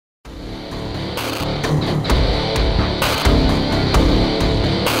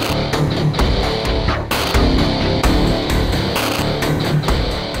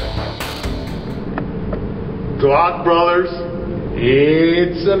Glockbrothers,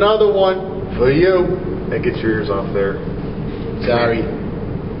 it's another one for you. Hey, get your ears off there. Sorry.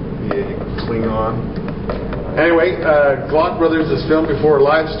 Yeah, cling on. Anyway, Glockbrothers is filmed before a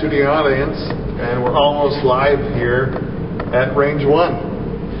live studio audience, and we're almost live here at Range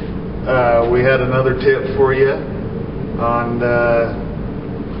 1. We had another tip for you on...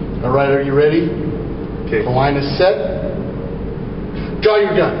 Alright, are you ready? Okay. The line is set. Draw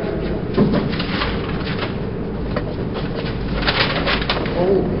your gun.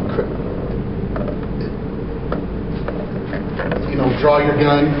 Holy crap. You know, draw your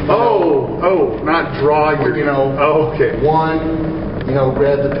gun. Oh, not draw your... You know, okay. 1, you know,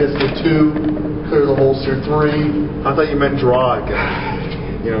 grab the pistol. 2, clear the holster. 3. I thought you meant draw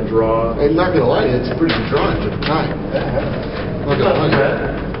again. You know, draw. I'm not going to lie to you, it's pretty good drawing for the time. Not going to lie to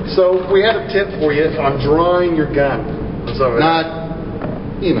you. So, we had a tip for you on drawing your gun. So not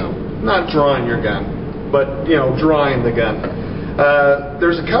drawing your gun, but, you know, drawing the gun.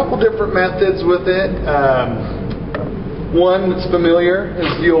 There's a couple different methods with it. One that's familiar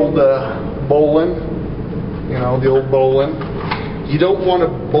is the old bowling. You know, the old bowling. You don't want to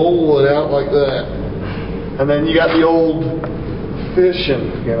bowl it out like that. And then you got the old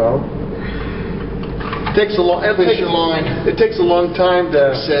fishing, you know. It takes a long time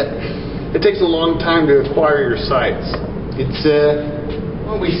to set. It takes a long time to acquire your sights. It's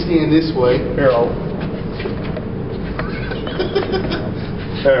why don't we stand this way?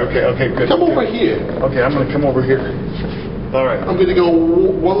 Here, okay, good. Come over here. Okay, I'm going to come over here. All right. I'm going to go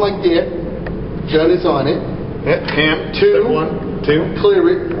 1 like that. Gun is on it. Hand. 2. 1, 2. Clear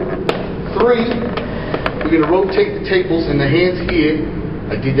it. 3. We're going to rotate the tables and the hands here.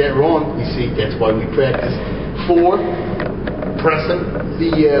 I did that wrong. You see, that's why we practice. 4. Pressing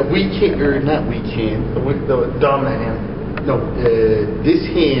the weak hand, or not weak hand. The dominant hand. No, this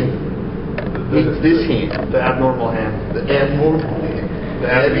hand. This hand. The abnormal hand. The abnormal hand. The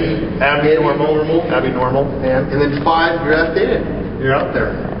abnormal hand. And then 5, you're out there. You're out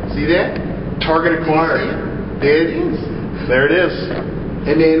there. See that? Target acquired. There it is. There it is.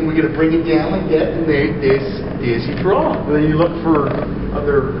 And then we're going to bring it down like that, and there's your draw. And then you look for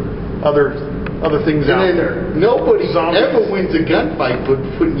other things and out there. Nobody Zombies. ever wins a gunfight but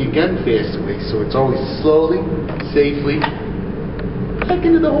putting your gun fast away. So it's always slowly, safely, back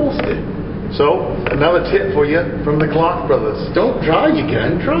into the holster. So, another tip for you from the Glockbrothers. Don't draw your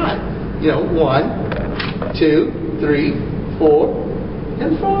gun, try. You know, 1, 2, 3, 4,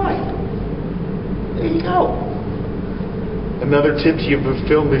 and 5. There you go. Another tip you've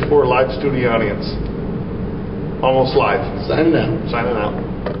filmed before a live studio audience. Almost live. Signing out. Signing out.